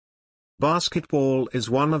Basketball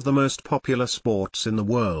is one of the most popular sports in the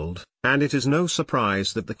world, and it is no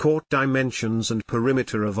surprise that the court dimensions and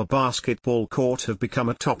perimeter of a basketball court have become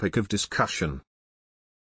a topic of discussion.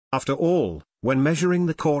 After all, when measuring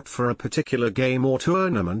the court for a particular game or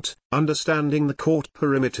tournament, understanding the court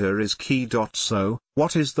perimeter is key. So,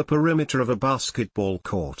 what is the perimeter of a basketball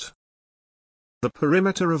court? The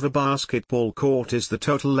perimeter of a basketball court is the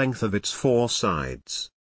total length of its four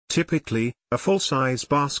sides. Typically, a full-size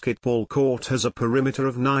basketball court has a perimeter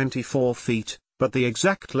of 94 feet, but the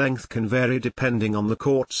exact length can vary depending on the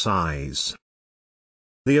court size.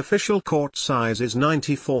 The official court size is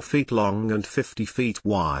 94 feet long and 50 feet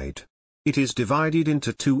wide. It is divided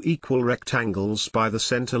into two equal rectangles by the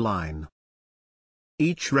center line.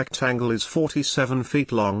 Each rectangle is 47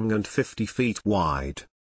 feet long and 50 feet wide.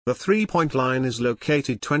 The three-point line is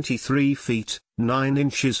located 23 feet, 9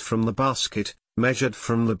 inches from the basket, measured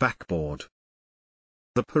from the backboard.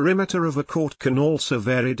 The perimeter of a court can also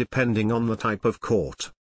vary depending on the type of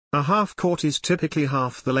court. A half court is typically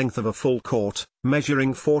half the length of a full court,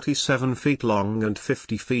 measuring 47 feet long and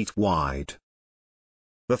 50 feet wide.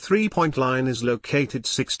 The three-point line is located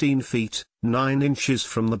 16 feet, 9 inches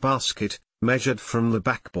from the basket, measured from the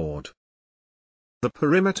backboard. The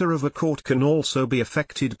perimeter of a court can also be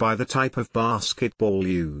affected by the type of basketball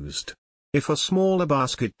used. If a smaller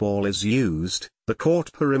basketball is used, the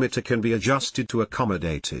court perimeter can be adjusted to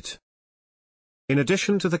accommodate it. In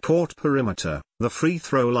addition to the court perimeter, the free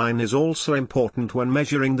throw line is also important when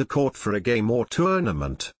measuring the court for a game or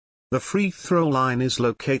tournament. The free throw line is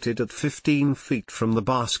located at 15 feet from the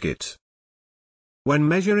basket. When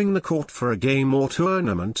measuring the court for a game or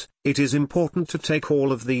tournament, it is important to take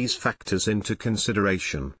all of these factors into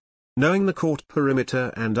consideration. Knowing the court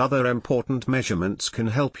perimeter and other important measurements can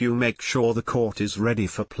help you make sure the court is ready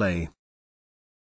for play.